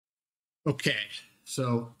Okay,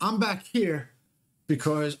 so I'm back here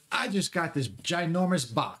because I just got this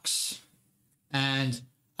ginormous box and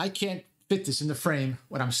I can't fit this in the frame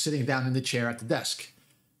when I'm sitting down in the chair at the desk.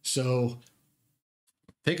 So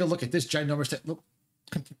take a look at this ginormous thing.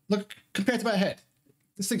 Look compared to my head.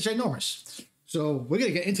 This thing's ginormous. So we're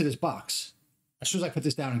going to get into this box as soon as I put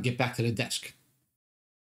this down and get back to the desk.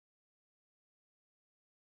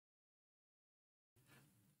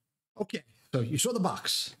 Okay, so you saw the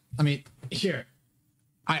box. I mean, here,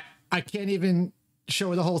 I can't even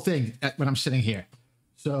show the whole thing when I'm sitting here.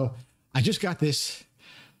 So I just got this.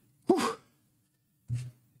 Whew,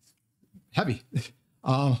 heavy.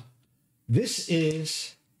 This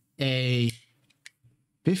is a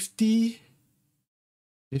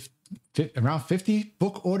around 50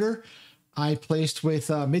 book order I placed with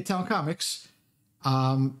Midtown Comics.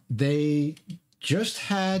 They just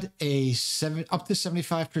had a up to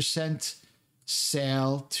 75%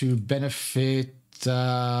 sale to benefit.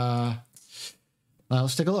 Let's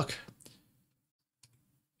take a look.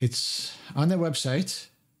 It's on their website.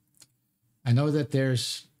 I know that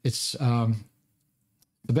it's the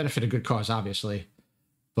benefit of good cause, obviously,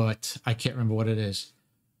 but I can't remember what it is.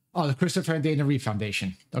 Oh, the Christopher and Dana Reeve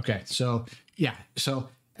Foundation. Okay, so yeah, so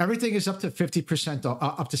everything is up to 50%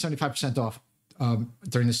 off, up to 75% off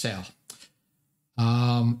during the sale.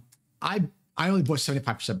 I only bought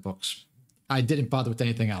 75% books. I didn't bother with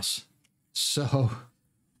anything else. So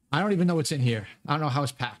I don't even know what's in here. I don't know how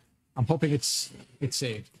it's packed. I'm hoping it's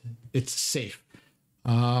safe. It's safe.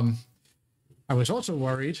 I was also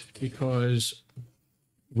worried because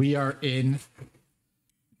we are in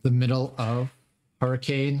the middle of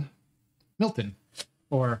Hurricane Milton,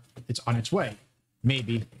 or it's on its way,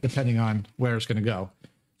 maybe, depending on where it's going to go.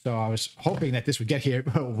 So I was hoping that this would get here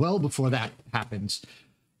well before that happens.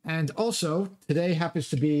 And also, today happens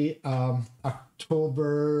to be today's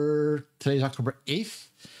October 8th.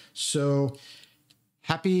 So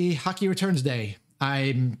happy Hockey Returns Day.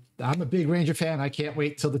 I'm a big Ranger fan. I can't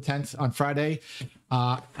wait till the 10th on Friday.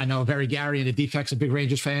 I know Very Gary and the Defects are big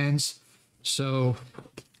Rangers fans. So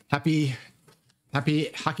happy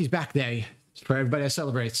Hockey's Back Day for everybody that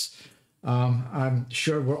celebrates. I'm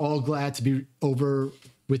sure we're all glad to be over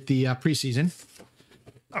with the preseason.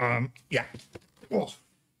 Yeah. Oh.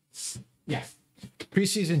 Yeah.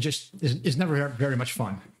 Preseason just is never very much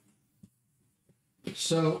fun.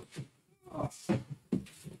 So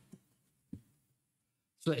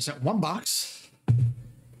they sent one box.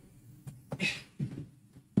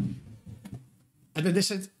 And then they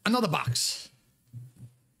sent another box.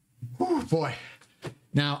 Oh boy.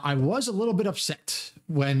 Now, I was a little bit upset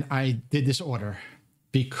when I did this order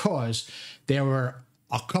because there were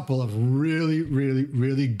a couple of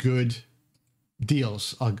really good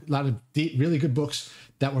deals, a lot of really good books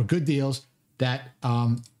that were good deals that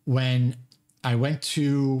when I went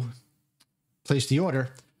to place the order,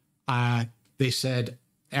 they said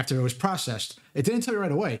after it was processed, it didn't tell me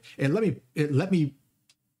right away. It let me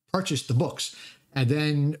purchase the books. And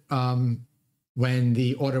then when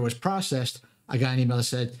the order was processed, I got an email that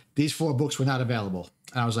said, these 4 books were not available.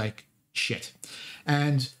 And I was like, shit.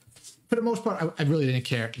 And for the most part, I really didn't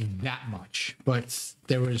care that much. But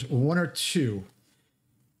there was 1 or 2.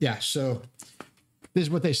 Yeah, so this is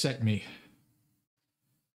what they sent me.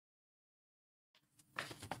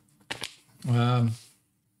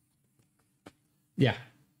 Yeah.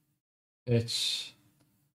 It's...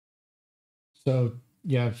 So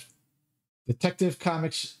you have Detective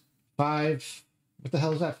Comics 5... What the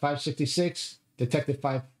hell is that? 566, Detective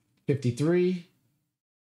 553,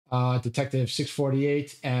 Detective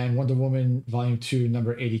 648, and Wonder Woman Volume 2,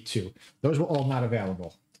 number 82. Those were all not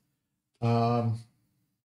available. What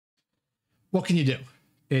can you do?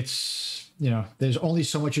 It's, there's only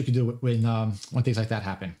so much you can do when things like that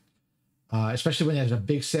happen. Especially when there's a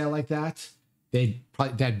big sale like that, they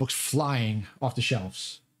had books flying off the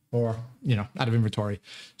shelves or, out of inventory.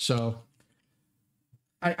 So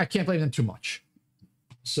I can't blame them too much.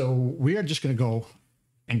 So we are just going to go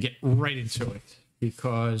and get right into it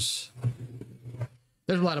because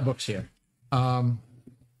there's a lot of books here. And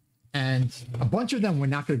a bunch of them we're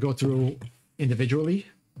not going to go through individually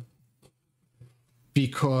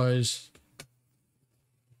because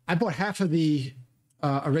I bought half of the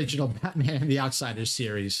original Batman and the Outsiders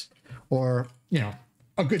series, or,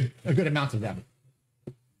 a good amount of them.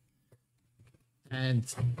 And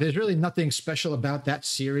there's really nothing special about that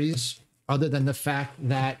series other than the fact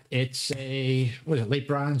that it's late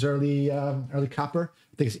bronze, early copper.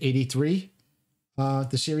 I think it's 83.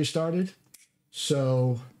 The series started.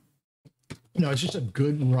 So, it's just a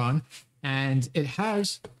good run. And it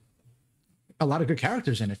has a lot of good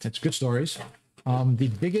characters in it. It's good stories.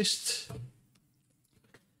 The biggest,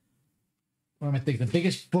 what am I thinking? The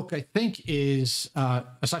biggest book I think is,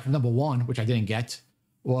 aside from number 1, which I didn't get,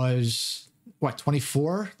 was what,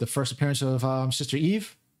 24, the first appearance of Sister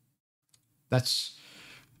Eve. That's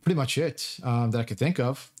pretty much it that I could think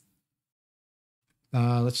of.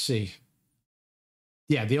 Let's see.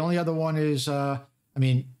 Yeah, the only other one is, I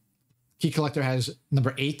mean, Key Collector has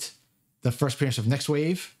number 8, the first appearance of Next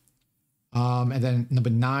Wave. And then number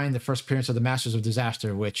 9, the first appearance of the Masters of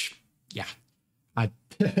Disaster, which, yeah, I.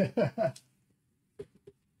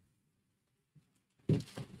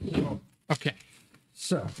 Okay,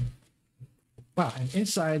 so, wow, and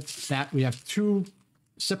inside that we have 2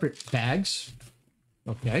 separate bags.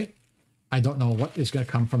 Okay, I don't know what is going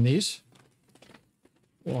to come from these,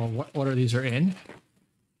 or what order these are in,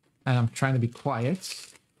 and I'm trying to be quiet.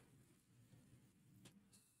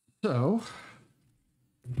 So,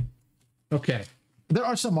 okay, there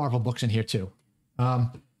are some Marvel books in here too.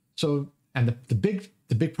 So, and the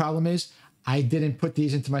big problem is I didn't put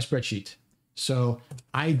these into my spreadsheet, so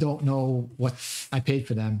I don't know what I paid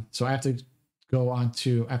for them. So I have to go on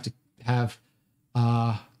to, I have to have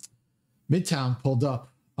Midtown pulled up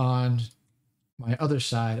on my other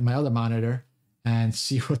side, my other monitor, and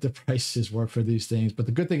see what the prices were for these things. But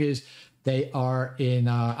the good thing is they are in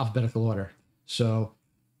alphabetical order, so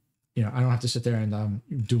you know I don't have to sit there and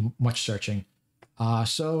do much searching.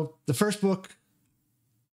 So the first book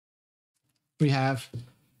we have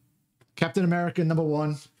Captain America number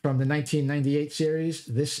 1 from the 1998 series.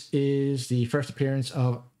 This is the first appearance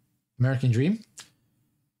of American Dream.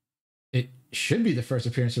 It should be the first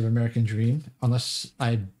appearance of American Dream, unless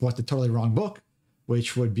I bought the totally wrong book,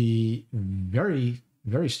 which would be very,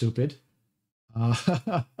 very stupid. I'm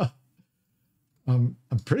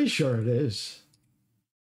pretty sure it is.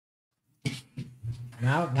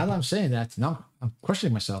 Now that I'm saying that, now I'm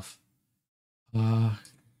questioning myself.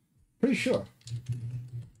 Pretty sure.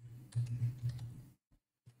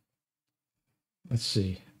 Let's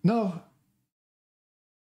see. No.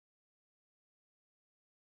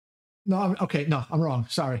 No, okay, no, I'm wrong.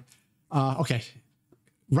 Sorry. Okay.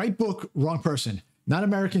 Right book, wrong person. Not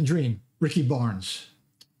American Dream, Ricky Barnes.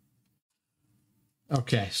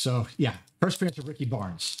 Okay, so yeah, first appearance of Ricky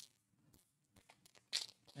Barnes.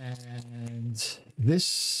 And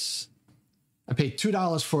this, I paid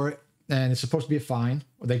 $2 for it, and it's supposed to be a fine,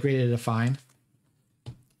 or they graded it a fine.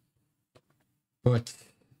 But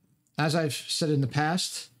as I've said in the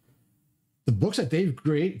past, the books that their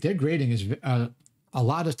grading is a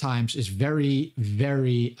lot of times is very,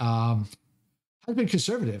 very has been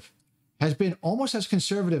conservative, has been almost as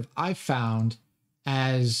conservative I've found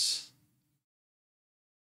as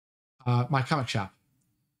my comic shop.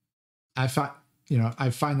 I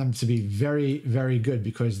find them to be very, very good,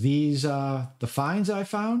 because these the fines that I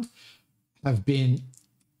found have been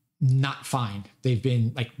not fine. They've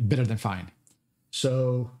been like better than fine.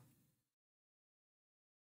 So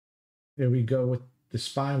here we go with the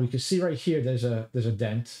spine. We can see right here there's a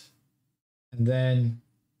dent, and then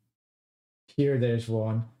here there's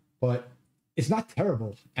one, but it's not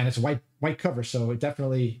terrible, and it's white cover, so it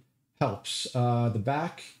definitely helps. The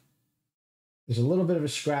back, there's a little bit of a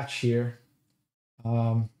scratch here.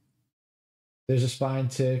 There's a spine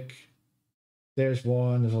tick. There's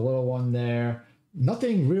one. There's a little one there.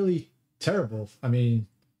 Nothing really terrible. I mean,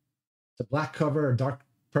 it's a black cover, a dark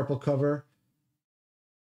purple cover.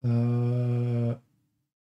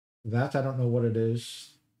 That I don't know what it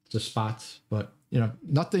is. It's a spot, but you know,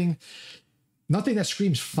 nothing that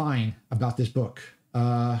screams fine about this book.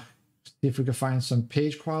 See if we can find some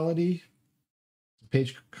page quality.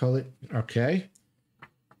 Page color. Okay.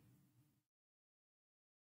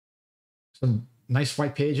 Some nice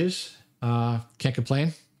white pages. Can't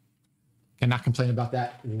complain. Cannot complain about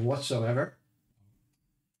that whatsoever.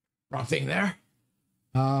 Wrong thing there.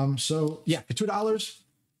 So yeah, for $2,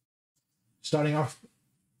 starting off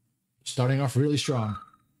really strong.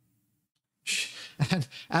 And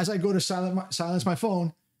as I go to silence my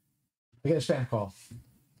phone, I get a spam call.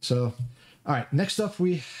 So, all right. Next up,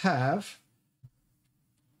 we have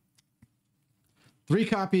 3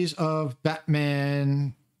 copies of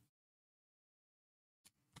Batman.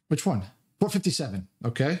 Which one? 457.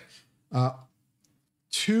 Okay.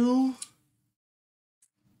 2.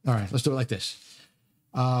 All right. Let's do it like this.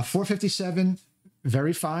 457,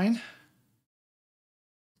 very fine,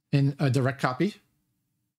 in a direct copy.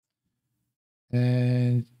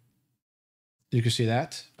 And you can see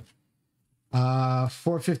that.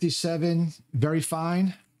 457, very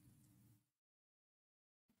fine,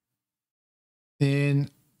 in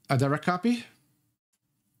a direct copy.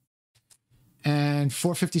 And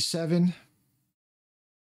 457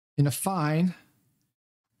 in a fine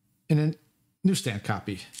in a newsstand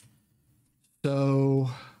copy. So,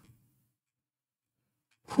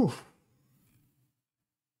 whew.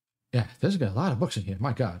 Yeah, there's got a lot of books in here.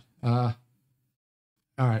 My God. All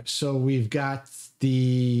right, so we've got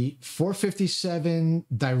the 457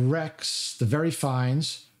 directs. The very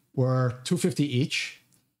fines were $2.50 each,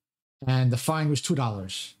 and the fine was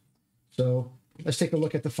 $2. So let's take a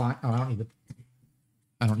look at the fine. Oh,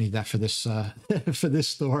 I don't need that for this for this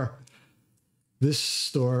store. This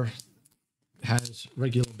store has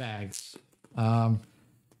regular bags.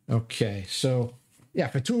 Okay, so yeah,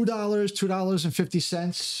 for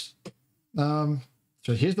 $2.50.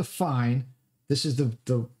 So here's the fine. This is the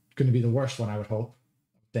going to be the worst one, I would hope,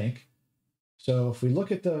 I think. So if we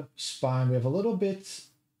look at the spine, we have a little bit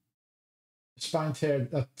spine tear,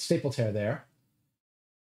 staple tear there.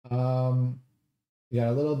 We got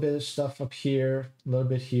a little bit of stuff up here, a little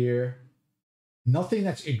bit here. Nothing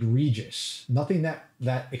that's egregious. Nothing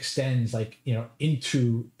that extends like, you know,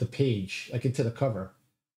 into the page, like into the cover,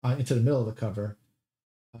 into the middle of the cover.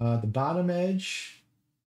 The bottom edge,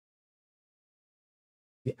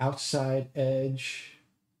 the outside edge,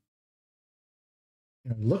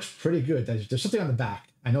 you know, looks pretty good. There's something on the back.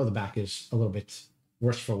 I know the back is a little bit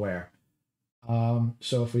worse for wear.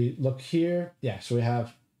 So if we look here, yeah, so we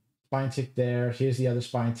have spine tick there. Here's the other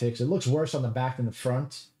spine ticks. It looks worse on the back than the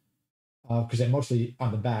front because they're mostly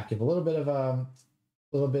on the back. You have a little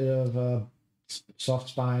bit of soft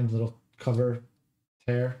spine, little cover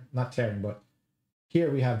tear, not tearing, but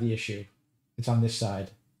here we have the issue. It's on this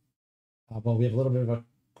side. Well, we have a little bit of a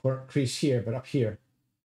crease here, but up here,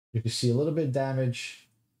 you can see a little bit of damage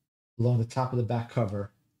along the top of the back cover.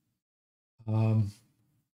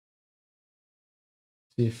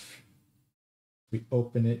 See if we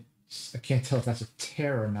open it. I can't tell if that's a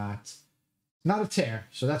tear or not. Not a tear,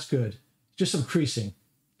 so that's good. Just some creasing,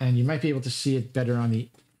 and you might be able to see it better on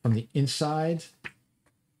from the inside.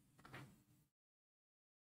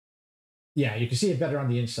 Yeah, you can see it better on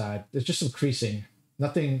the inside. There's just some creasing.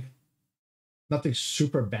 Nothing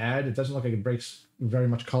super bad. It doesn't look like it breaks very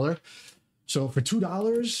much color. So for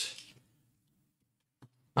 $2,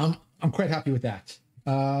 I'm quite happy with that.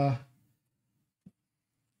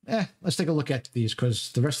 Let's take a look at these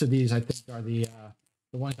because the rest of these I think are the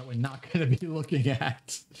ones that we're not going to be looking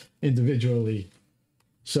at individually.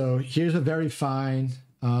 So here's a very fine.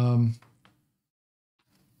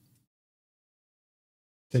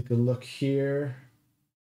 Take a look here.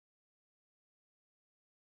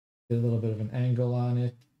 Get a little bit of an angle on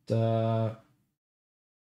it. Yeah.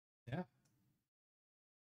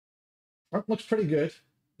 Art looks pretty good.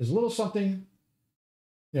 There's a little something,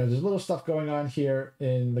 you know, there's a little stuff going on here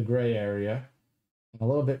in the gray area. And a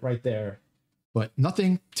little bit right there. But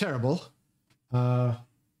nothing terrible. Look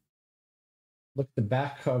at the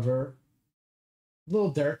back cover. A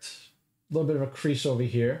little dirt. A little bit of a crease over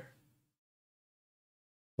here.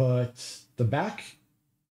 But the back,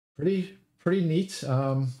 pretty neat.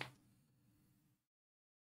 I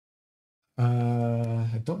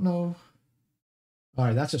don't know. All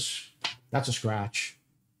right, that's a scratch.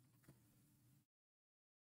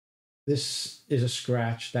 This is a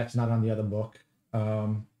scratch. That's not on the other book.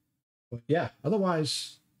 But yeah,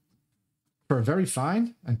 otherwise, for a very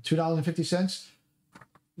fine and $2.50,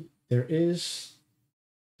 there is.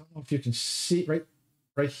 I don't know if you can see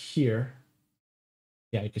right here.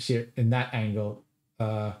 Yeah, you can see it in that angle.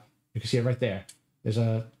 You can see it right there. There's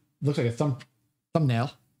looks like a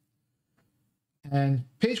thumbnail. And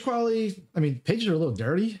page quality, I mean, pages are a little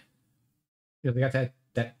dirty. You know, they got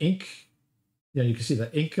that ink. You know, you can see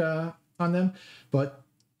the ink on them, but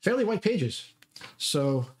fairly white pages.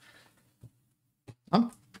 So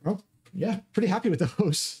I'm pretty happy with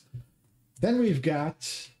those. Then we've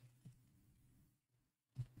got.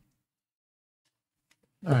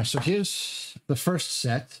 All right, so here's the first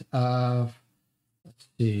set of, let's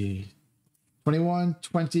see, 21,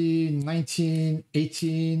 20, 19,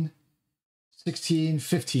 18, 16,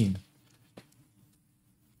 15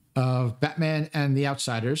 of Batman and the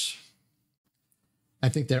Outsiders. I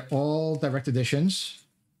think they're all direct editions.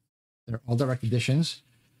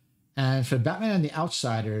 And for Batman and the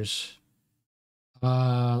Outsiders,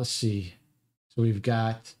 let's see. So we've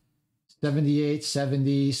got 78,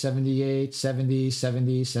 70, 78, 70,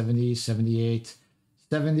 70, 70, 78,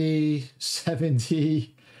 70,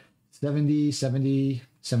 70, 70, 70,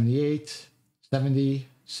 78, 70,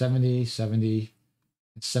 70, 70,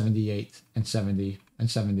 and 78, and 70, and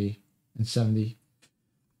 70, and 70.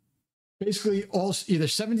 Basically, all either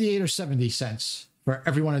 78 or 70 cents for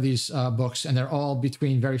every one of these books, and they're all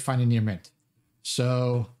between very fine and near mint.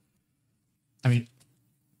 So, I mean,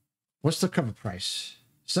 what's the cover price?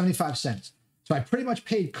 75 cents. So I pretty much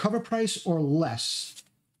paid cover price or less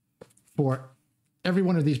for every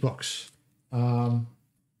one of these books. We'll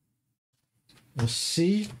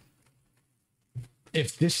see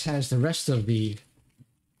if this has the rest of the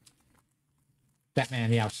Batman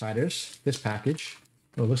and the Outsiders, this package.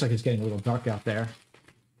 Oh, it looks like it's getting a little dark out there.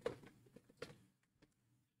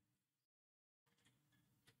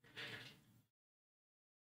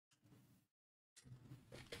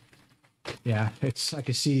 Yeah, it's, I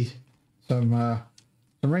can see some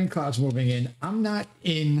rain clouds moving in. I'm not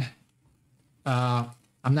in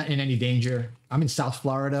any danger. I'm in South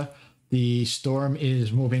Florida. The storm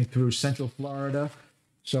is moving through Central Florida.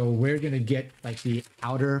 So we're going to get like the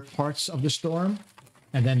outer parts of the storm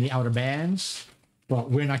and then the outer bands,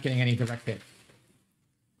 but we're not getting any direct hit.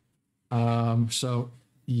 So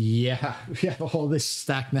yeah, we have all this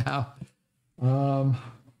stack now.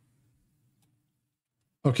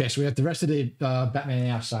 Okay, so we have the rest of the Batman and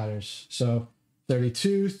the Outsiders. So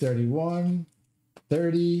 32, 31,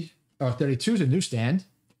 30. Oh, 32 is a newsstand.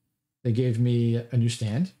 They gave me a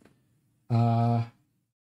newsstand.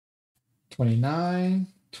 29,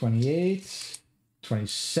 28,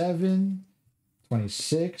 27,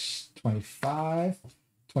 26, 25,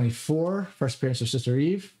 24. First appearance of Sister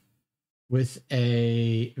Eve with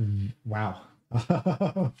a, wow.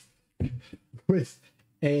 With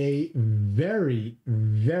a very,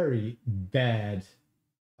 very bad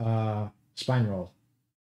spine roll.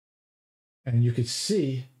 And you could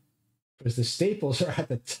see, because the staples are at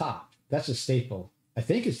the top. That's a staple. I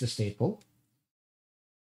think it's the staple.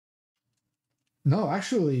 No,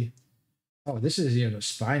 actually, oh, this is even a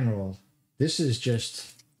spine roll. This is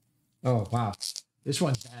just, oh, wow. This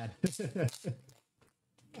one's bad.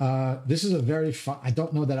 This is a very fine, I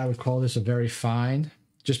don't know that I would call this a very fine,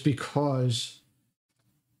 just because,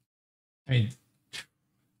 I mean,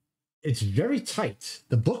 it's very tight.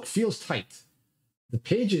 The book feels tight. The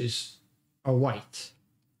pages are white.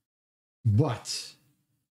 But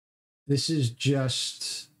this is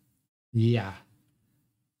just, yeah.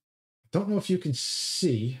 Don't know if you can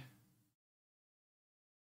see.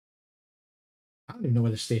 I don't even know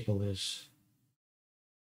where the staple is.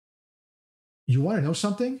 You want to know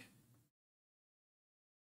something?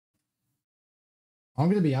 I'm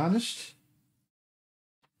going to be honest.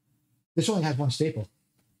 This only has one staple.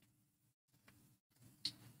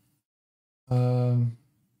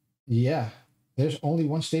 Yeah, there's only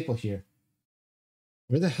one staple here.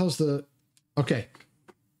 Where the hell's the... Okay.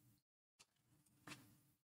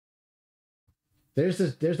 There's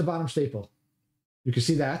the bottom staple. You can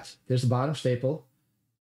see that. There's the bottom staple.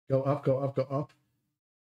 Go up, go up, go up.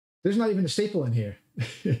 There's not even a staple in here.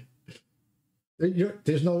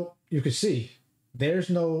 There's no, you can see, there's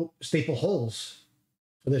no staple holes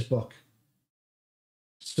for this book.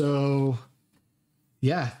 So,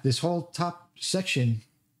 yeah, this whole top section,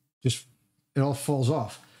 just, it all falls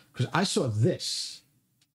off. Because I saw this.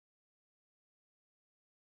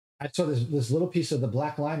 I saw this little piece of the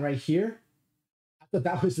black line right here. I thought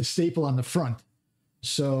that was the staple on the front.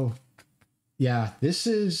 So, yeah, this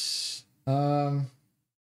is, I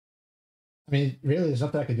mean, really, there's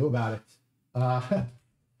nothing I can do about it.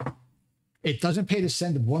 It doesn't pay to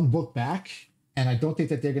send one book back, and I don't think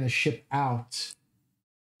that they're going to ship out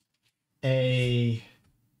a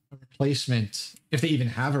replacement, if they even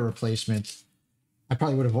have a replacement. I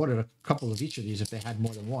probably would have ordered a couple of each of these if they had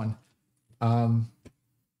more than one.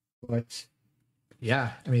 But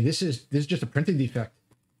yeah, I mean, this is just a printing defect.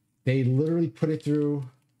 They literally put it through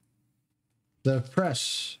the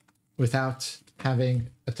press without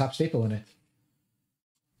having a top staple in it.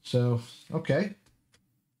 So, okay.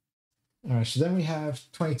 All right, so then we have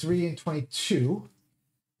 23 and 22.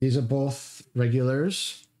 These are both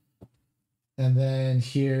regulars. And then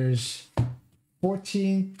here's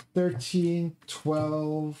 14, 13,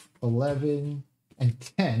 12, 11, and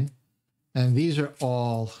 10. And these are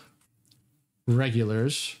all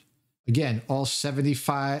regulars. Again, all 70 or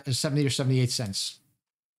 78 cents.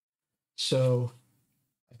 So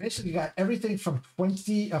I basically got everything from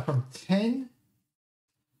 10.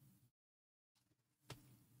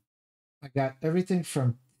 I got everything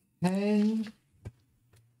from 10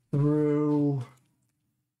 through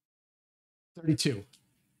 32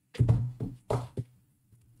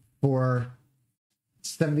 for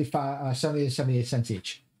 70 to 78 cents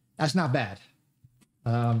each. That's not bad.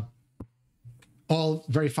 All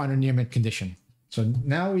very fine or near mint condition. So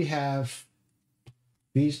now we have,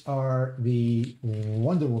 these are the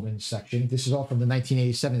Wonder Woman section. This is all from the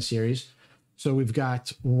 1987 series. So we've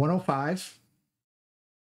got 105.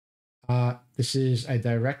 This is a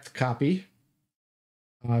direct copy.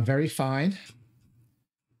 Very fine.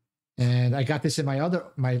 And I got this in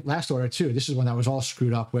my last order too. This is one that was all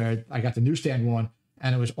screwed up, where I got the newsstand one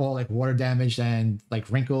and it was all like water damaged and like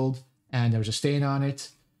wrinkled, and there was a stain on it.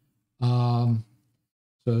 So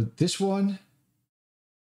this one,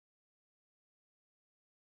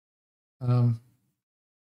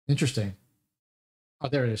 interesting. Oh,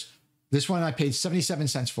 there it is. This one I paid 77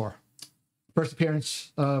 cents for. First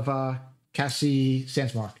appearance of Cassie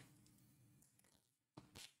Sandsmark.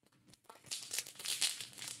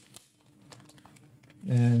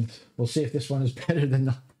 And we'll see if this one is better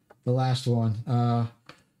than the last one.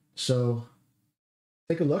 So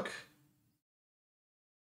take a look.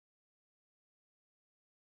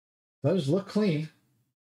 Does look clean.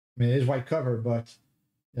 I mean, it is white cover, but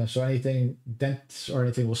so anything dents or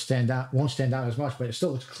anything won't stand out as much, but it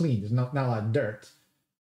still looks clean. There's not a lot of dirt.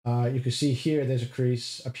 You can see here there's a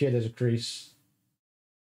crease. Up here there's a crease.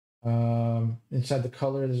 Inside the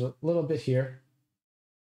color there's a little bit here.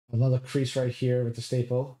 Another crease right here with the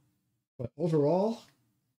staple. But overall,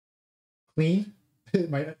 clean.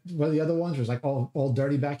 One of the other ones was like all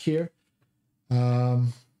dirty back here.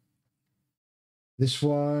 This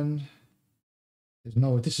one,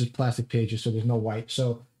 this is plastic pages, so there's no white.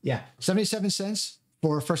 So yeah, 77 cents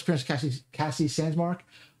for first appearance of Cassie Sandsmark.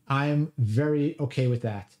 I'm very okay with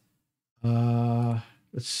that.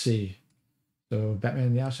 Let's see. So Batman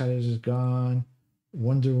and the Outsiders is gone.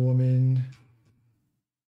 Wonder Woman.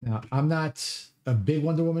 Now, I'm not a big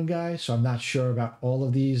Wonder Woman guy, so I'm not sure about all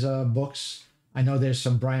of these books. I know there's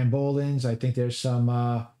some Brian Boland's. I think there's some,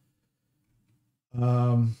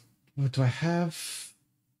 what do I have?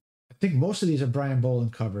 I think most of these are Brian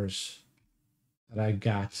Boland covers that I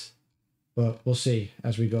got, but we'll see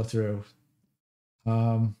as we go through.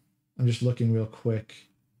 I'm just looking real quick.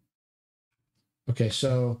 Okay,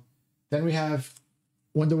 so then we have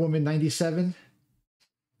Wonder Woman 97.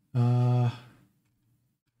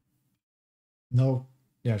 No,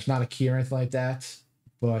 it's not a key or anything like that,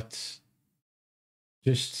 but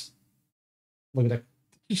just look at that.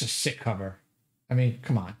 It's a sick cover. I mean,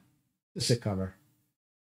 come on. It's a sick cover.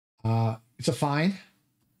 It's a fine.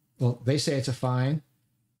 Well, they say it's a fine.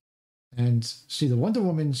 And see, the Wonder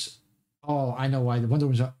Woman's, I know why. The Wonder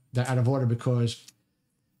Woman's they're out of order, because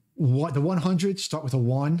the 100s start with a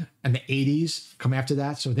 1 and the 80s come after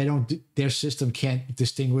that. So their system can't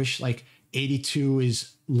distinguish, like 82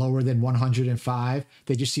 is lower than 105.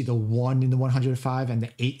 They just see the 1 in the 105 and the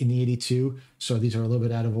 8 in the 82. So these are a little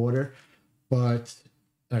bit out of order. But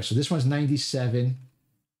all right, so this one's 97.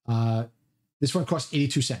 This one costs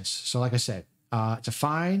 82 cents. So like I said, it's a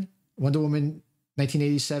fine. Wonder Woman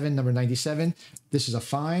 1987, number 97. This is a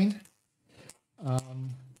fine.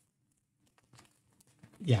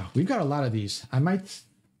 Yeah, we've got a lot of these. I might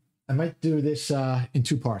do this in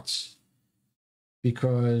 2 parts,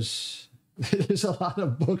 because there's a lot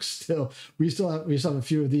of books still. We still have a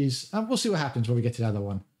few of these. We'll see what happens when we get to the other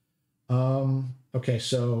one. Okay,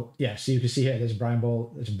 so yeah, so you can see here there's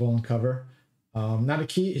a Boland cover. Not a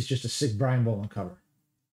key, it's just a sick Brian Boland cover.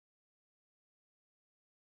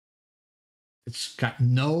 It's got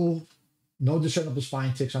no discernible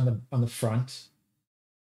spine ticks on the front.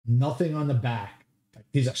 Nothing on the back.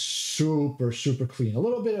 These are super, super clean. A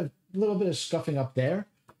little bit of scuffing up there,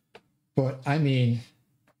 but I mean,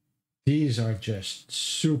 these are just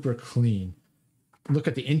super clean. Look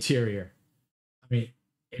at the interior. I mean,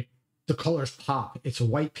 the colors pop. It's a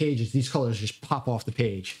white page. These colors just pop off the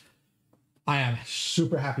page. I am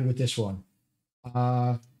super happy with this one.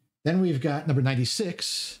 Then we've got number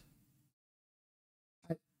 96.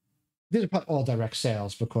 These are probably all direct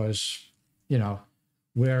sales, because,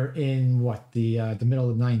 we're in the middle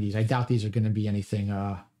of the 90s. I doubt these are going to be anything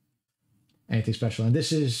special. And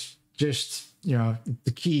this is just,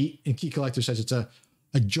 the key collector says it's a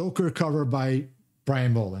Joker cover by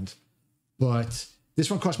Brian Boland, but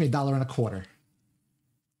this one cost me $1.25.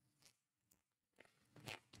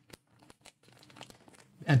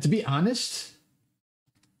 And to be honest,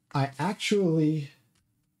 I actually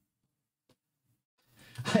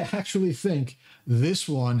think this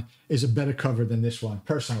one is a better cover than this one,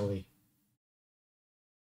 personally.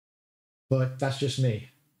 But that's just me.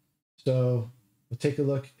 So we'll take a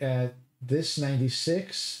look at this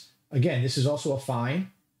 96. Again, this is also a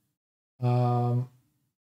fine. Not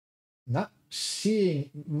seeing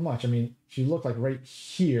much. I mean, if you look like right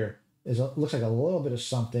here, looks like a little bit of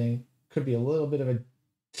something. Could be a little bit of a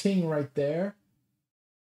ting right there.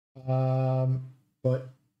 But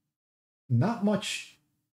not much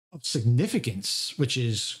of significance, which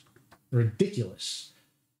is ridiculous.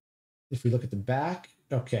 If we look at the back,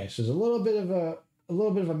 okay, so there's a little bit of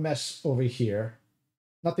a mess over here.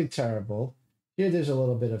 Nothing terrible. Here, there's a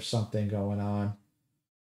little bit of something going on.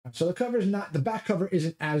 So the cover is not, the back cover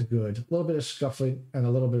isn't as good. A little bit of scuffling and a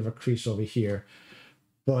little bit of a crease over here.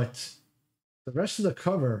 But the rest of the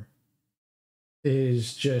cover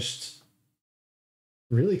is just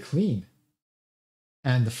really clean.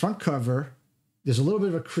 And the front cover, there's a little bit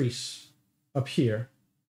of a crease up here,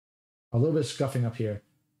 a little bit of scuffing up here,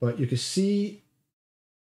 but you can see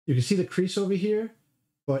the crease over here,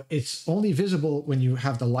 but it's only visible when you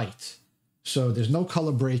have the light. So there's no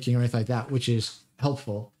color breaking or anything like that, which is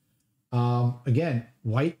helpful. Again,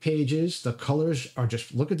 white pages, the colors are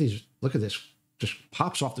just, look at these, look at this, just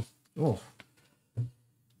pops off the, oh.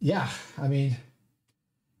 Yeah, I mean,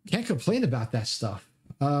 can't complain about that stuff.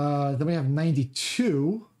 Then we have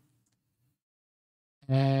 92.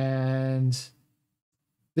 And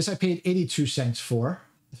this I paid 82 cents for.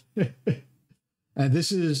 And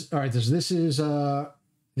this is, all right, this is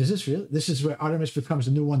this real? This is where Artemis becomes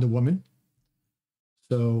the new Wonder Woman.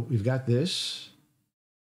 So we've got this.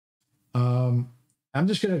 I'm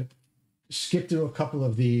just going to skip through a couple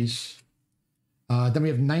of these. Then we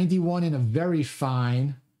have 91 in a very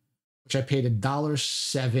fine, which I paid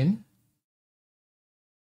 $1.07.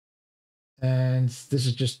 And this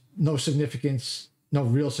is just no significance, no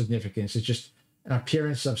real significance. It's just an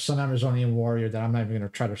appearance of some Amazonian warrior that I'm not even going to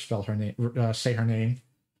try to spell her name, say her name.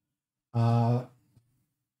 And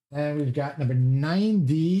we've got number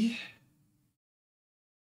 90.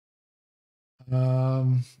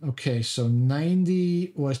 Okay, so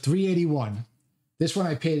 90 was 381. This one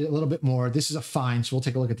I paid a little bit more. This is a fine, so we'll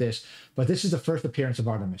take a look at this. But this is the first appearance of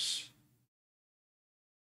Artemis.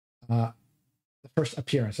 The first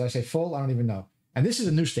appearance. Did I say full? I don't even know. And this is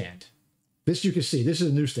a newsstand. This you can see. This is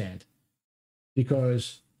a newsstand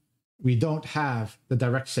because we don't have the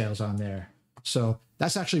direct sales on there. So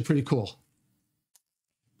that's actually pretty cool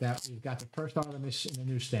that we've got the first Artemis in the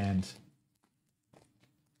newsstand.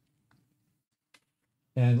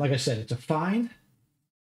 And like I said, it's a fine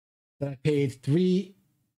that I paid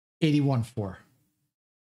 $3.81 for.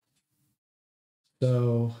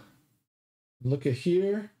 So look at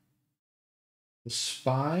here, the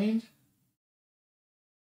spine.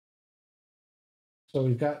 So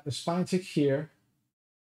we've got the spine tick here.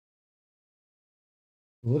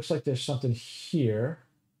 It looks like there's something here.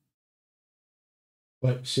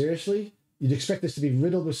 But seriously, you'd expect this to be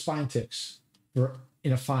riddled with spine ticks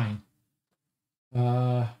in a fine.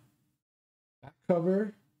 Back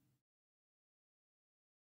cover.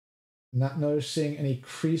 Not noticing any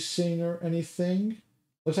creasing or anything.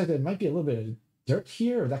 Looks like there might be a little bit of dirt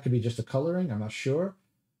here, or that could be just the coloring. I'm not sure.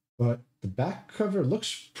 But the back cover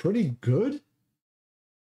looks pretty good.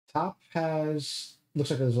 Top has, looks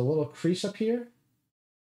like there's a little crease up here.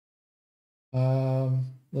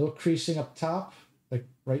 Little creasing up top, like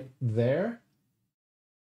right there.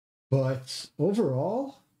 But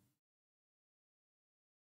overall,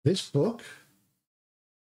 this book,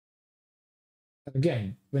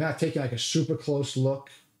 again, we're not taking like a super close look.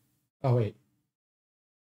 Oh, wait.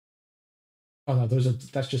 Oh, no,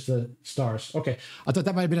 that's just the stars. Okay. I thought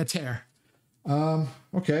that might have been a tear.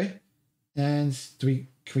 Okay. And can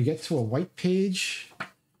we get to a white page?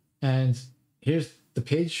 And here's the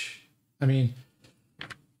page. I mean,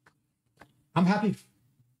 I'm happy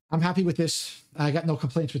with this. I got no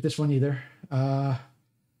complaints with this one either.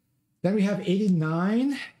 Then we have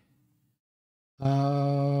 89.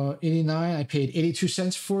 89, I paid 82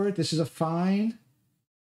 cents for it. This is a fine.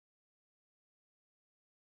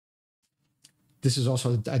 This is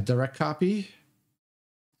also a direct copy.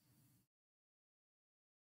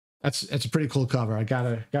 That's a pretty cool cover. I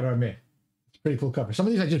gotta admit, it's a pretty cool cover. Some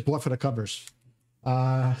of these I just bought for the covers.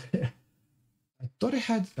 I thought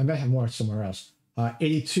I might have more somewhere else.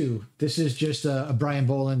 82. This is just a Brian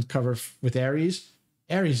Boland cover with Ares.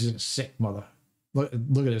 Ares is a sick mother. Look at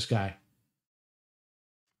this guy.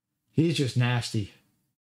 He's just nasty.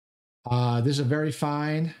 This is a very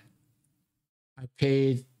fine. I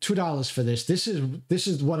paid $2 for this. This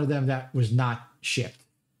is one of them that was not shipped,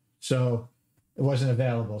 so it wasn't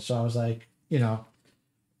available. So I was like,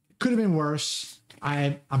 could have been worse.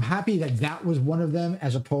 I'm happy that was one of them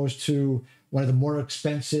as opposed to one of the more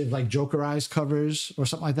expensive like Jokerized covers or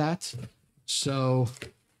something like that. So,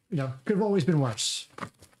 could have always been worse.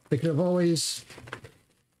 They could have always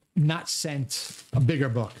not sent a bigger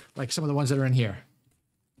book like some of the ones that are in here.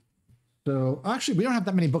 So actually, we don't have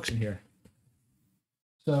that many books in here.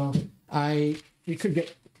 So we could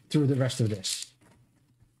get through the rest of this.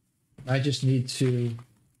 I just need to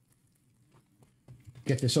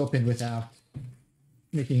get this open without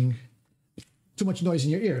making too much noise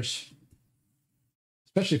in your ears,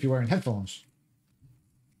 especially if you're wearing headphones.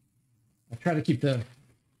 I try to keep this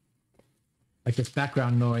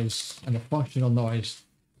background noise and the functional noise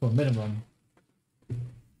for minimum.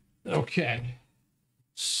 Okay.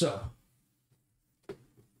 So,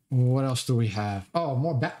 what else do we have? Oh,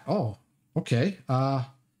 more Oh, okay. I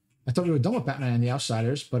thought we were done with Batman and the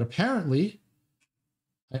Outsiders, but apparently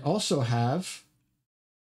I also have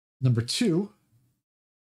number 2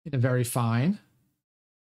 in a very fine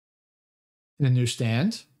in a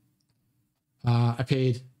newsstand. I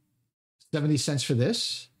paid 70 cents for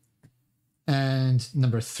this. And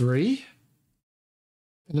number 3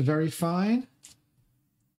 in a very fine.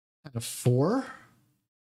 And a 4.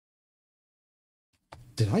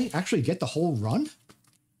 Did I actually get the whole run?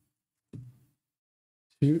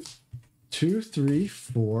 2, 3,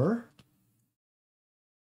 4,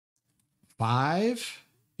 5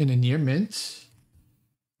 in a near mint.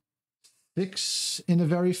 6 in a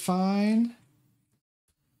very fine.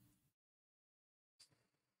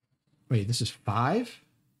 Wait, this is 5?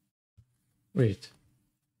 Wait.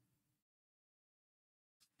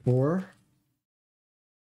 4.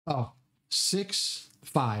 Oh, 6,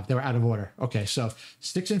 5. They were out of order. Okay, so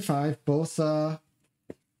 6 and 5, both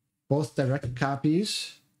direct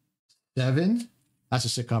copies. 7. That's a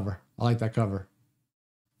sick cover. I like that cover.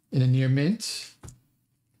 In a near mint.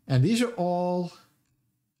 And these are all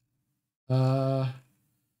 3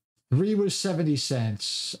 was 70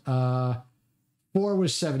 cents. 4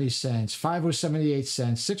 was 70 cents. 5 was 78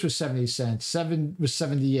 cents. 6 was 70 cents. 7 was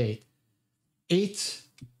 78. 8.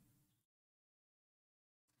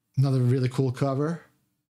 Another really cool cover.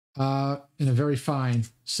 In a very fine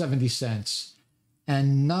 70 cents.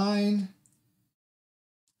 And 9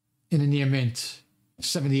 in a near mint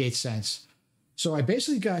 78 cents. So I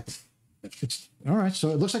basically got, it's all right. So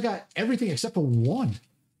it looks like I got everything except for 1.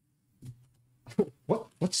 What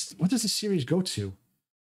does the series go to?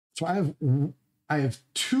 So I have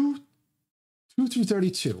 2 through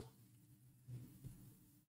 32.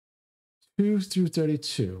 2 through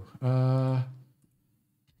 32. Let's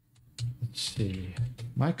see.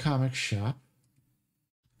 My comic shop.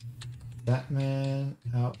 Batman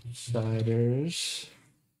Outsiders.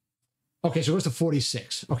 Okay, so it goes to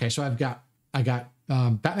 46. Okay, so I got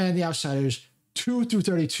Batman and the Outsiders 2 through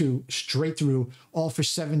 32 straight through, all for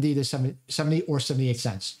 70 or 78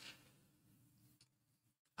 cents.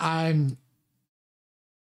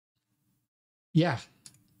 Yeah,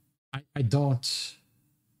 I don't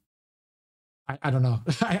know.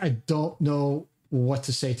 I don't know what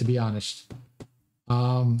to say, to be honest.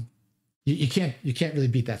 You can't really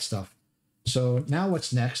beat that stuff. So now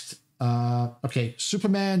what's next? Okay,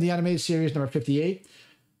 Superman, the animated series, number 58.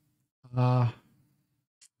 I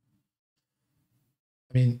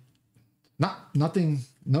mean, nothing,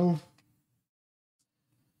 no.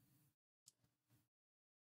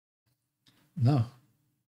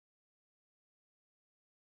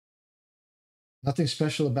 Nothing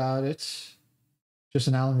special about it. Just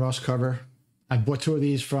an Alan Ross cover. I bought 2 of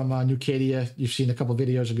these from Nucadia. You've seen a couple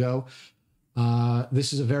videos ago.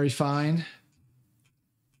 This is a very fine.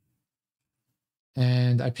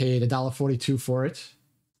 And I paid $1.42 for it.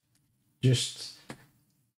 Just,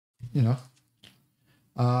 you know.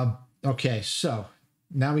 Okay, so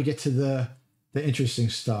now we get to the interesting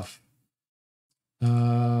stuff.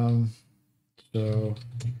 So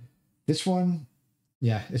this one,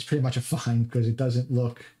 yeah, it's pretty much a fine because it doesn't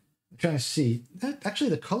look. I'm trying to see. Actually,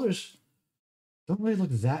 the colors don't really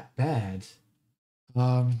look that bad.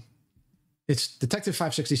 It's Detective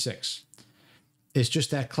 566. It's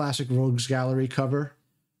just that classic Rogues Gallery cover,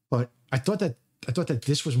 but I thought that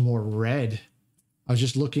this was more red. I was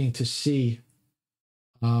just looking to see.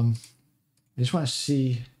 I just want to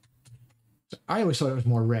see. I always thought it was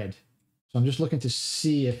more red, so I'm just looking to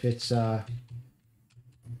see if it's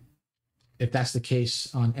if that's the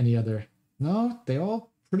case on any other. No, they all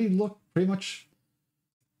look pretty much.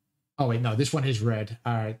 Oh wait, no, this one is red.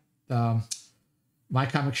 All right. My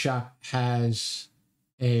comic shop has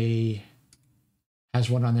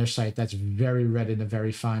one on their site that's very red and a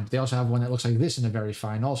very fine. They also have one that looks like this in a very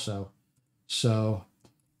fine also. So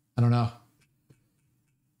I don't know.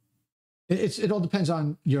 It all depends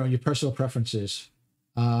on your personal preferences.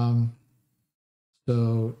 So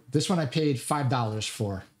this one I paid $5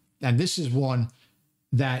 for, and this is one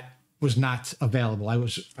that was not available.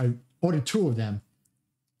 I ordered 2 of them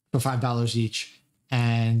for $5 each,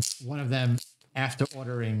 and one of them after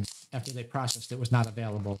they processed it was not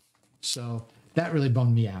available. So that really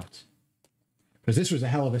bummed me out because this was a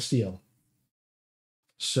hell of a steal.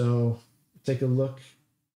 So take a look.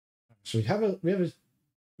 So we have a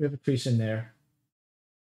crease in there.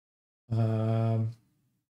 The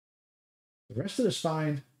rest of the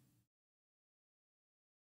spine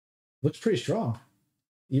looks pretty strong.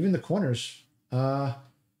 Even the corners.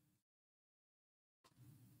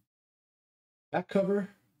 Back cover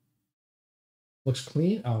looks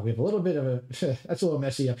clean. Oh, we have a little bit of a, that's a little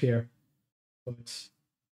messy up here, but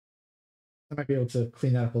I might be able to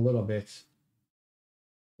clean that up a little bit.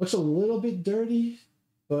 Looks a little bit dirty,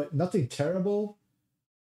 but nothing terrible.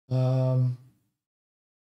 I don't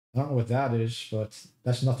know what that is, but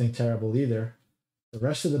that's nothing terrible either. The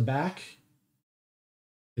rest of the back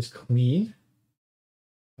is clean.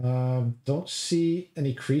 Don't see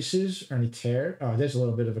any creases or any tear. Oh, there's a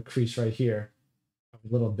little bit of a crease right here. A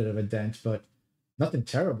little bit of a dent, but nothing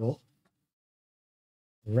terrible.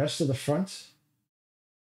 The rest of the front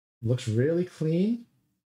looks really clean.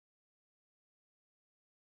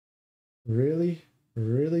 Really,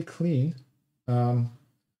 really clean.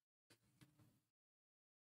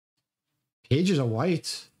 Pages are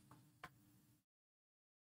white.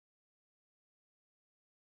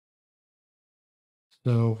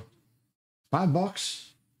 So $5.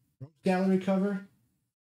 Gallery cover.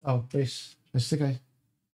 Oh, wait. I think I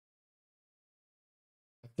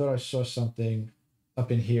thought I saw something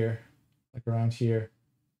up in here, like around here.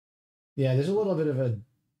 Yeah, there's a little bit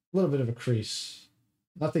of a crease.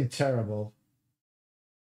 Nothing terrible.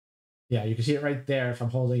 Yeah, you can see it right there if I'm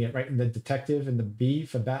holding it right in the detective and the B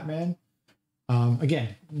for Batman.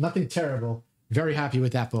 Again, nothing terrible. Very happy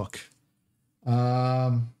with that book.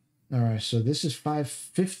 All right, so this is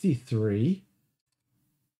 $5.53.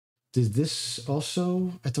 Did this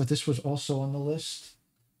also? I thought this was also on the list.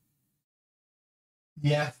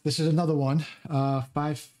 Yeah, this is another one.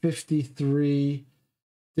 $5.53.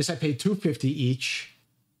 This I paid $2.50 each,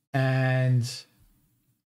 and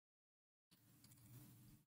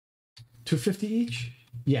 $2.50 each.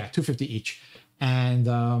 Yeah, $2.50 each, and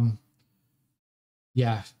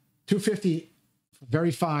yeah, $2.50.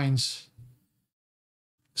 Very fines.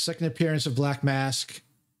 Second appearance of Black Mask.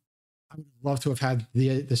 I would love to have had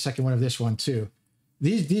the second one of this one too.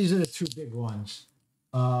 These are the two big ones.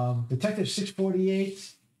 Detective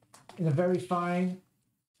 648 in a very fine,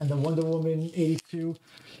 and the Wonder Woman 82.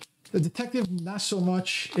 The Detective, not so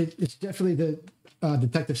much. It's definitely the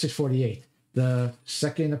Detective 648. The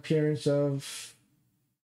second appearance of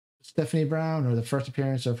Stephanie Brown, or the first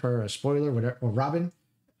appearance of her, a spoiler, whatever, or Robin,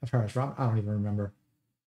 of her as Robin. I don't even remember.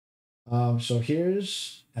 So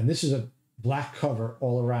here's, and this is a black cover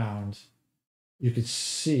all around. You can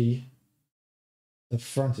see the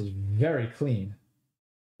front is very clean.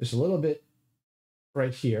 Just a little bit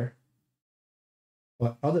right here.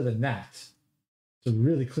 But other than that, it's a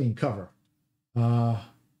really clean cover.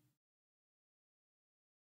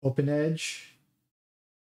 Open edge.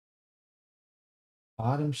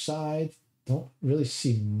 Bottom side, don't really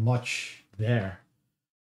see much there.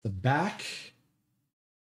 The back,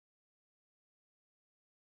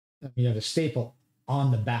 you have a staple on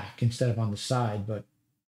the back instead of on the side, but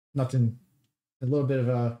nothing, a little bit of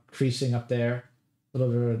a creasing up there, a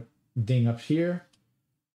little bit of a ding up here.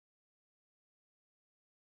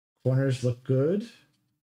 Corners look good.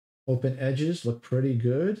 Open edges look pretty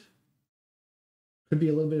good. Could be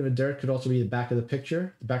a little bit of a dirt, could also be the back of the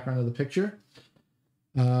picture, the background of the picture.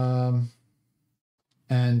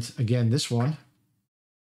 And again, this one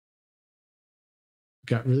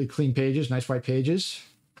got really clean pages, nice white pages.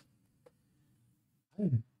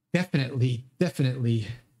 I'm definitely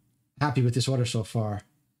happy with this order so far.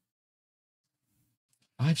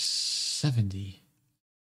 $5.70.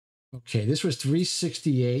 Okay, this was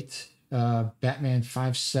 $3.68. Batman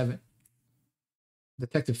 5.7.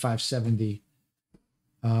 Detective 5.70.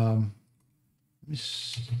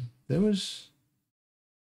 There was.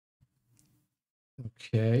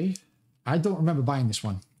 Okay, I don't remember buying this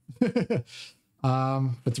one. For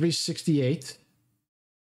 $3.68.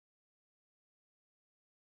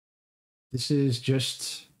 This is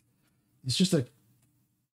just, it's just a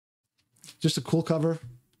cool cover.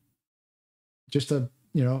 Just a,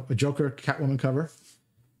 you know, a Joker Catwoman cover.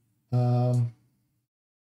 Then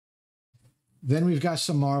we've got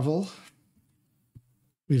some Marvel.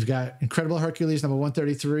 We've got Incredible Hercules number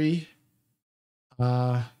 133.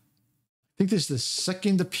 I think this is the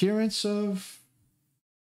second appearance of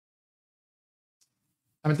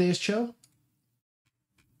Amadeus Cho.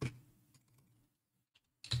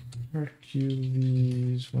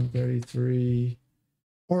 Hercules 133.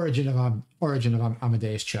 Origin of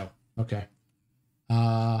Amadeus Cho. Okay.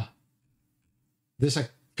 This I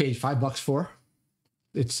paid $5 for.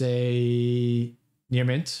 It's a near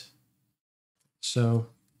mint. So,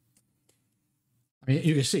 I mean,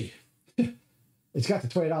 you can see it's got the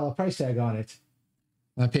 $20 price tag on it.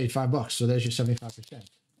 I paid $5, so there's your 75%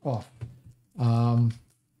 off.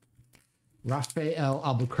 Raphael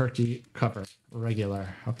Albuquerque cover,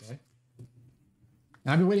 regular. Okay.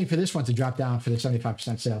 And I've been waiting for this one to drop down for the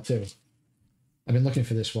 75% sale too. I've been looking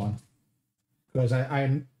for this one because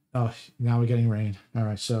I oh, now we're getting rain. All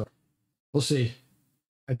right, so we'll see.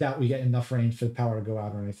 I doubt we get enough rain for the power to go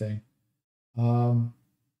out or anything.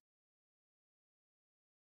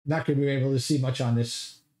 Not going to be able to see much on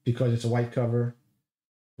this because it's a white cover.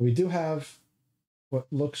 We do have what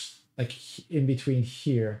looks like in between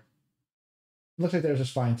here. Looks like there's a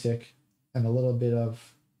spine tick and a little bit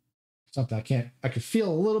of something. I could feel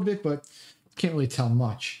a little bit, but can't really tell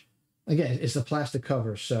much. Again, it's a plastic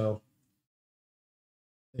cover, so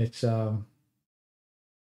it's you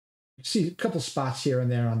see a couple spots here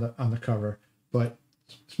and there on the cover, but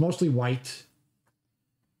it's mostly white.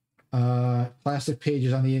 Plastic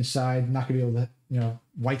pages on the inside, not gonna be able to,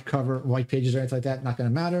 white cover, white pages or anything like that, not gonna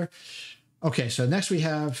matter. Okay, so next we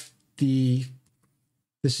have this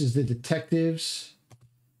is the detectives.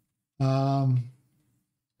 Yeah,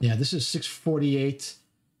 this is 648.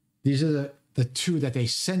 These are the two that they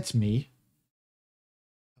sent me.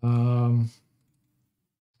 I'm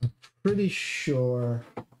pretty sure.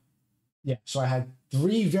 Yeah, so I had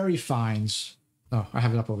 3 very fines. Oh, I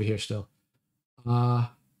have it up over here still.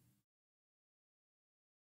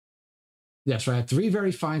 Yeah, so I had 3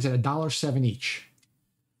 very fines at $1.07 each.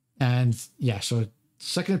 And yeah, so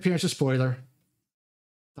second appearance of spoiler,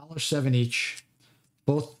 $1.07 each.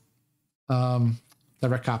 Both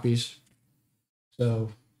direct copies.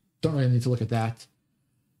 So don't really need to look at that.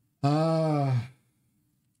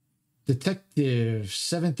 Detective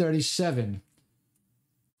 737.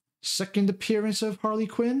 Second appearance of Harley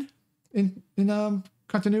Quinn in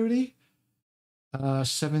continuity.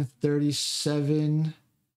 737.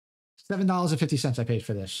 $7.50 I paid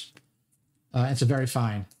for this. It's a very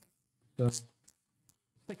fine. So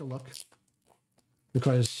take a look.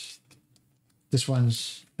 Because this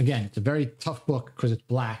one's, again, it's a very tough book because it's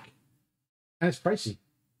black. And it's pricey.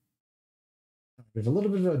 We have a little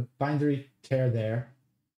bit of a bindery tear there.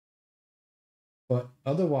 But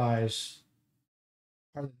otherwise,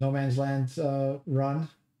 part of the No Man's Land run.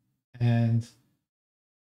 And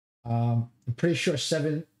I'm pretty sure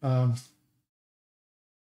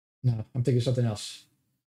no, I'm thinking of something else.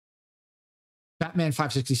 Batman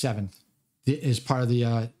 567 is part of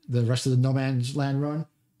the rest of the No Man's Land run.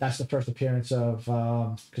 That's the first appearance of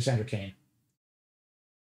Cassandra Cain.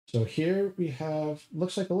 So here we have,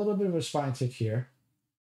 looks like a little bit of a spine tick here.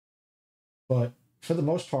 But for the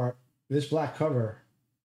most part, this black cover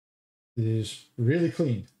is really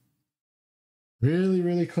clean. Really,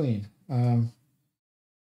 really clean. And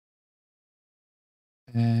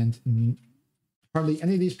hardly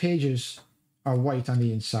any of these pages are white on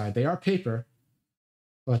the inside. They are paper,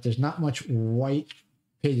 but there's not much white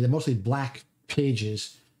pages. They're mostly black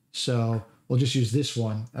pages. So we'll just use this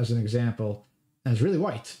one as an example. And it's really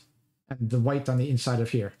white. And the white on the inside of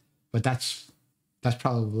here. But that's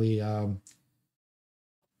probably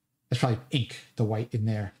ink, the white in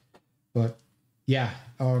there. But yeah,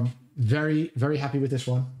 very, very happy with this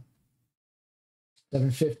one.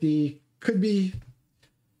 $7.50 could be,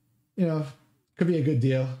 could be a good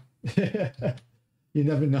deal. You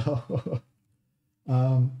never know.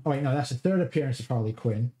 Oh wait, no, that's the third appearance of Harley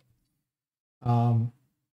Quinn.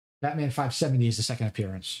 Batman 570 is the second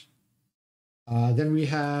appearance. Then we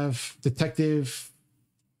have Detective.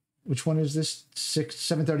 Which one is this?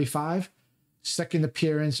 735. Second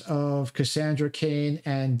appearance of Cassandra Cain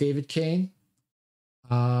and David Cain.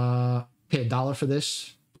 Pay $1 for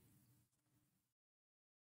this.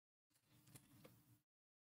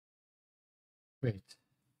 Wait.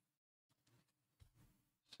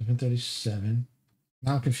 737.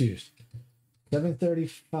 Now I'm confused.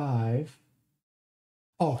 735.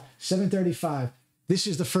 Oh, 735. This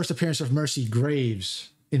is the first appearance of Mercy Graves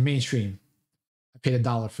in mainstream. I paid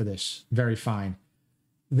 $1 for this. Very fine.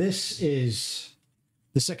 This is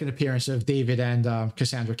the second appearance of David and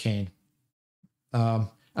Cassandra Cain. I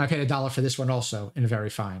paid $1 for this one also in very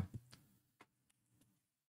fine.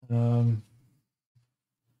 Then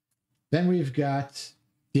we've got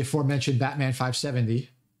the aforementioned Batman 570.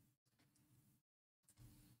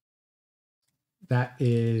 That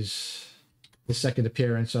is the second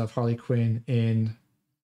appearance of Harley Quinn in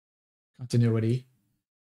continuity.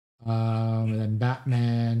 And then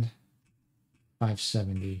Batman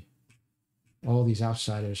 570. All these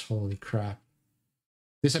outsiders, holy crap.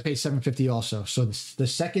 This I paid $7.50 also. So the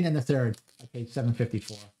second and the third I paid $7.50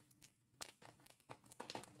 for.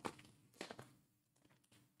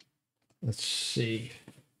 Let's see.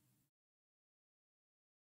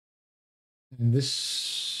 And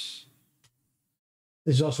this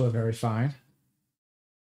is also a very fine.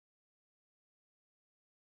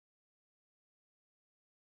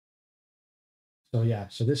 So yeah,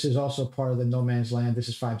 so this is also part of the No Man's Land. This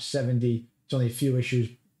is 570. It's only a few issues.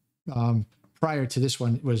 Prior to this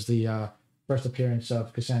one was the first appearance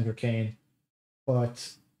of Cassandra Cain, but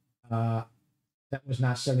that was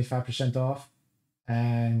not 75% off,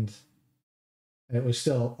 and it was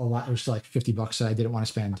still a lot. It was still like $50 that I didn't want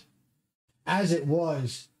to spend. As it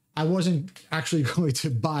was, I wasn't actually going to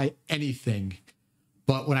buy anything,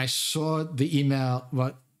 but when I saw the email,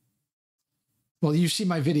 well, you see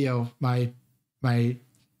my video, my, I'll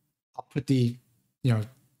put the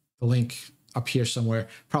link up here somewhere,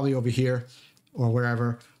 probably over here or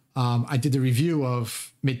wherever. I did the review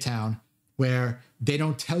of Midtown, where they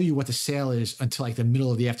don't tell you what the sale is until like the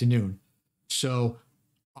middle of the afternoon. So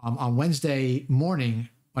on Wednesday morning,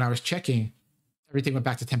 when I was checking, everything went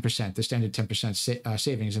back to 10%, the standard 10%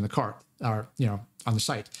 savings in the cart, or on the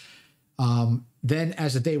site. Then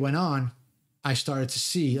as the day went on, I started to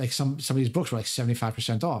see like some of these books were like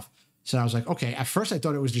 75% off. So I was like, okay. At first, I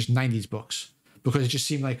thought it was just 90s books, because it just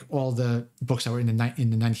seemed like all the books that were in the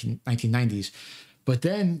 1990s. But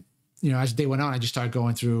then, as the day went on, I just started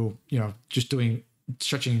going through, just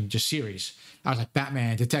searching just series. I was like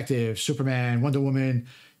Batman, Detective, Superman, Wonder Woman,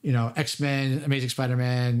 X-Men, Amazing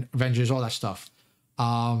Spider-Man, Avengers, all that stuff.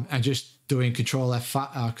 And just doing Control F,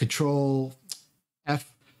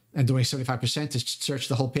 and doing 75% to search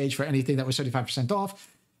the whole page for anything that was 75% off.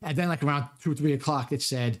 And then like around 2 or 3 o'clock, it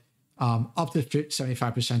said up to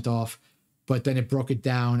 75% off, but then it broke it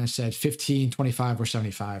down and said 15, 25, or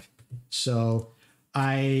 75. So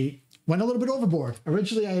I went a little bit overboard.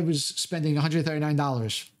 Originally, I was spending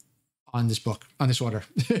 $139 on this book, on this order.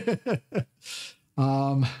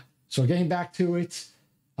 So getting back to it,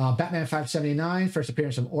 Batman 579, first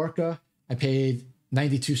appearance of Orca. I paid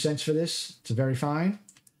 92 cents for this. It's very fine.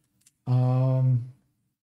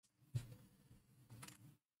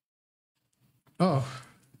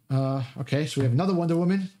 Okay, so we have another Wonder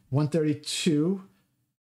Woman, 132.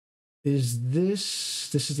 Is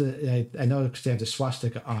this is the, I know because they have the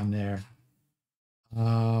swastika on there.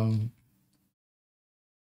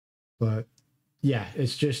 But yeah,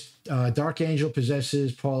 it's just Dark Angel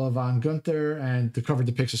possesses Paula von Gunther, and the cover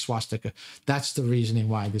depicts a swastika. That's the reasoning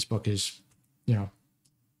why this book is, a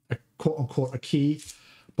quote unquote a key,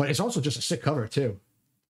 but it's also just a sick cover too.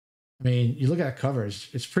 I mean, you look at that cover,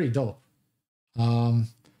 it's pretty dope.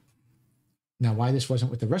 Now, why this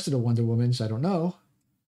wasn't with the rest of the Wonder Womans, I don't know.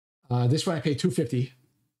 This one I paid $250.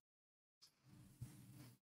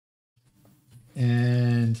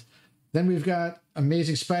 And then we've got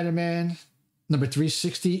Amazing Spider-Man number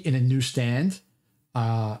 360 in a newsstand.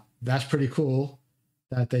 That's pretty cool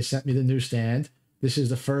that they sent me the newsstand. This is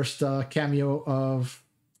the first cameo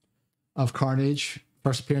of Carnage,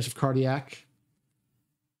 first appearance of Cardiac.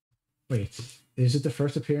 Wait, is it the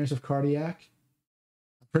first appearance of Cardiac?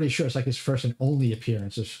 I'm pretty sure it's like his first and only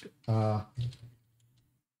appearance.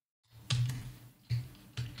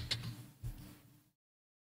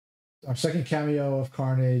 Our second cameo of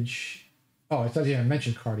Carnage. Oh, I thought you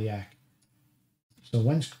mentioned Cardiac. So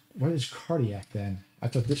what is Cardiac then? I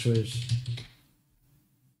thought this was.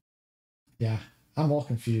 Yeah, I'm all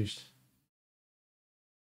confused.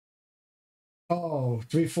 Oh,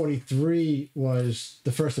 343 was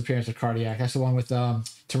the first appearance of Cardiac. That's the one with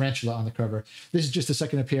Tarantula on the cover. This is just the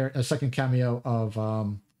second cameo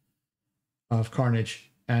of Carnage,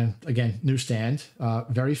 and again, newsstand.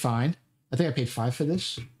 Very fine. I think I paid $5 for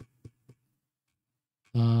this.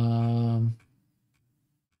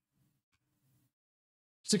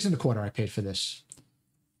 $6.25 I paid for this.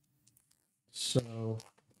 So,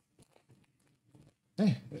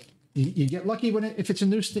 hey, you get lucky when if it's a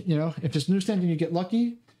newsstand, if it's newsstand, then you get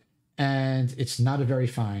lucky, and it's not a very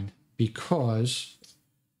fine, because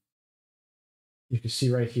you can see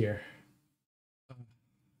right here.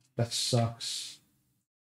 That sucks.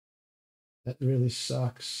 That really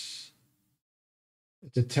sucks.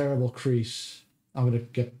 It's a terrible crease. I'm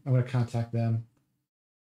gonna contact them.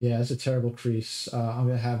 Yeah, it's a terrible crease. I'm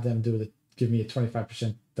gonna have them give me a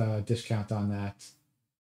 25% discount on that.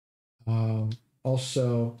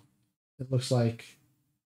 Also, it looks like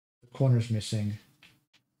the corner's missing.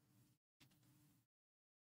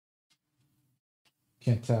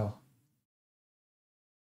 Can't tell.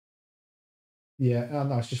 Yeah, oh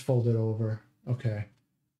no, it's just folded over. Okay.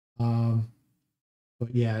 But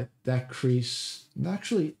yeah, that crease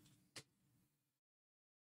actually.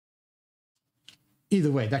 Either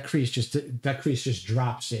way, that crease just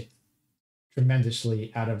drops it tremendously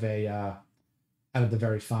out of the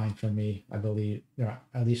very fine for me, I believe.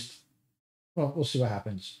 At least, well, we'll see what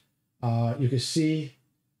happens. You can see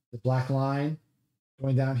the black line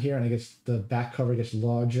going down here, and I guess the back cover gets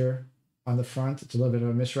larger on the front. It's a little bit of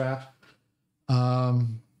a miswrap.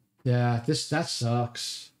 Yeah, that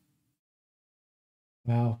sucks.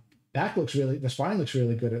 Wow. Back looks really, the spine looks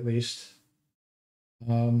really good at least.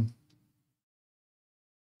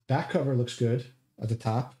 Back cover looks good at the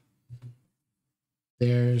top.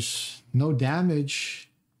 There's no damage.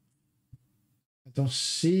 I don't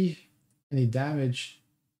see any damage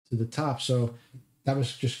to the top, so that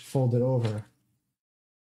was just folded over.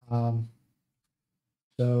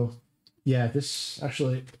 So yeah, this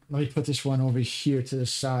actually, let me put this one over here to the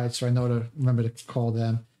side so I know to remember to call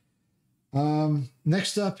them.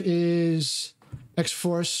 Next up is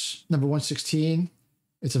X-Force number 116.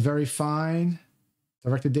 It's a very fine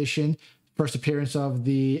direct edition, first appearance of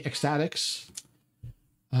the Ecstatics.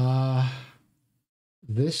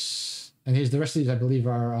 This, and here's the rest of these, I believe,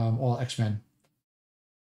 are all X-Men.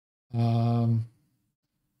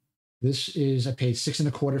 This is, I paid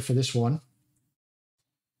 $6 1/4 for this one.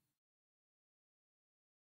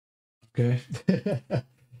 Okay.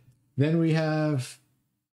 Then we have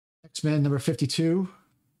X-Men number 52.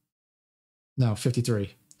 No,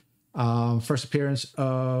 53. First appearance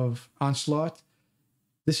of Onslaught.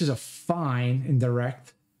 This is a fine in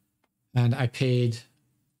direct, and I paid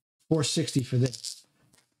 $4.60 for this.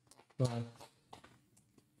 But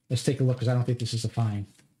let's take a look because I don't think this is a fine.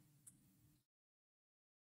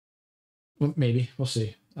 Well, maybe we'll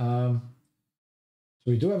see. So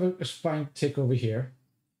we do have a spine tick over here,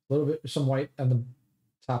 a little bit some white on the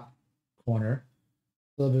top corner,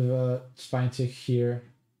 a little bit of a spine tick here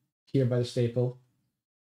by the staple.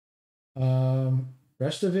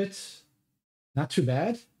 Rest of it, not too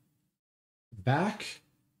bad. Back,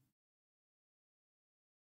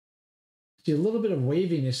 see a little bit of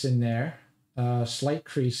waviness in there, slight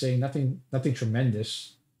creasing, nothing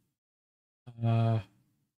tremendous.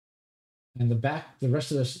 And the back, the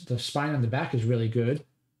rest of the spine on the back is really good.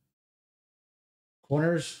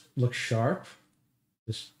 Corners look sharp.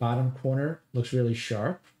 This bottom corner looks really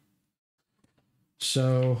sharp.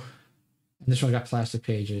 So, and this one got plastic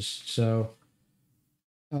pages. So,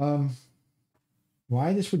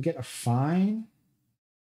 why this would get a fine?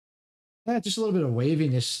 Yeah, just a little bit of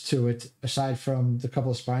waviness to it, aside from the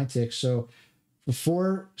couple of spine ticks. So,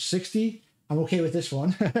 for $4.60, I'm okay with this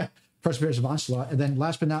one. First appearance of Onslaught. And then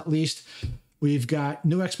last but not least, we've got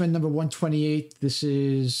New X-Men number 128. This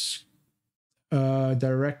is a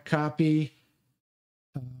direct copy.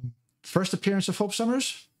 First appearance of Hope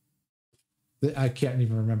Summers. I can't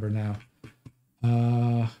even remember now.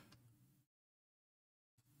 No,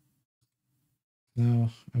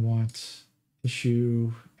 I want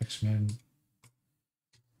issue X-Men.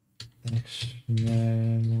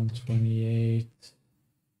 X-Men 128.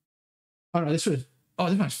 Oh no, this was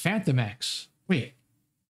Phantom X. Wait.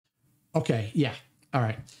 Okay, yeah. All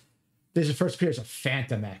right. This is the first appearance of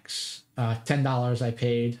Phantom X. $10 I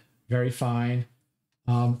paid. Very fine.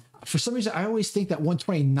 For some reason, I always think that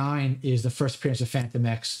 129 is the first appearance of Phantom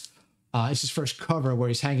X. It's his first cover where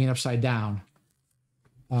he's hanging upside down.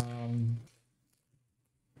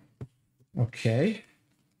 Okay.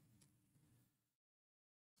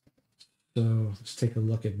 So let's take a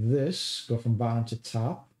look at this. Go from bottom to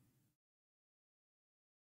top.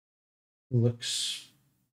 Looks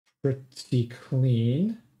pretty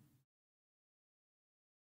clean.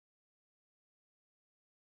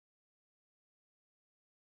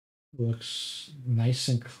 Looks nice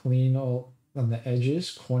and clean all on the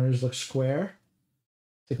edges. Corners look square.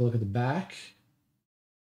 Take a look at the back.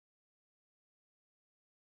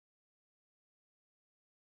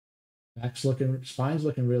 Spine's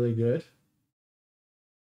looking really good.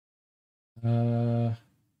 Corner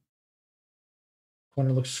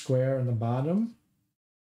looks square on the bottom.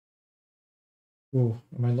 Ooh,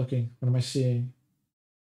 am I looking? What am I seeing?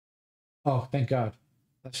 Oh, thank God.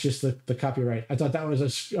 That's just the copyright. I thought that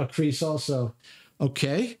was a crease also.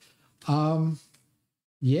 Okay.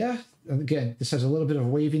 Yeah. And again, this has a little bit of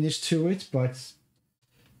waviness to it, but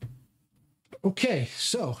okay.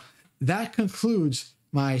 So that concludes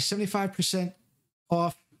my 75%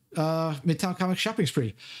 off Midtown Comics shopping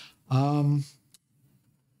spree. I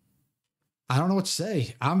don't know what to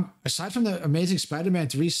say. Aside from the Amazing Spider-Man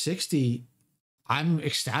 360, I'm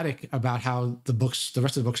ecstatic about how the rest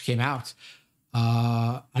of the books came out.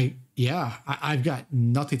 I've got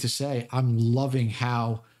nothing to say. I'm loving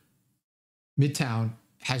how Midtown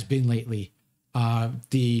has been lately.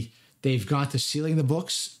 They've gone to sealing the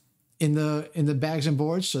books in the bags and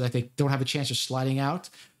boards so that they don't have a chance of sliding out,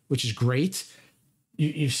 which is great.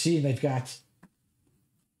 You see,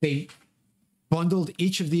 they bundled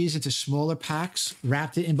each of these into smaller packs,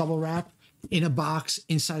 wrapped it in bubble wrap, in a box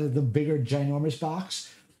inside of the bigger, ginormous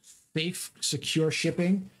box. Safe, secure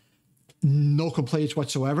shipping. No complaints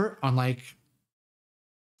whatsoever, unlike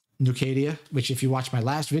Nucadia, which if you watch my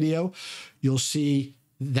last video, you'll see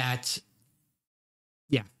that,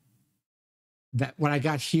 yeah, that what I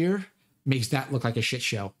got here makes that look like a shit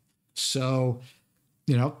show. So,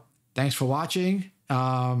 you know, thanks for watching.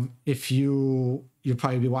 If you'll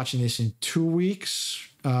probably be watching this in 2 weeks.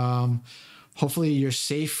 Hopefully you're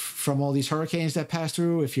safe from all these hurricanes that pass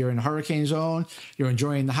through. If you're in a hurricane zone, you're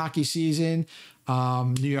enjoying the hockey season.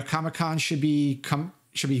 New York Comic Con should be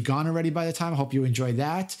gone already by the time. I hope you enjoyed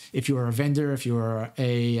that. If you were a vendor, if you were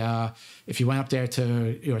if you went up there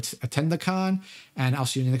to attend the con, and I'll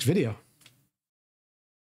see you in the next video.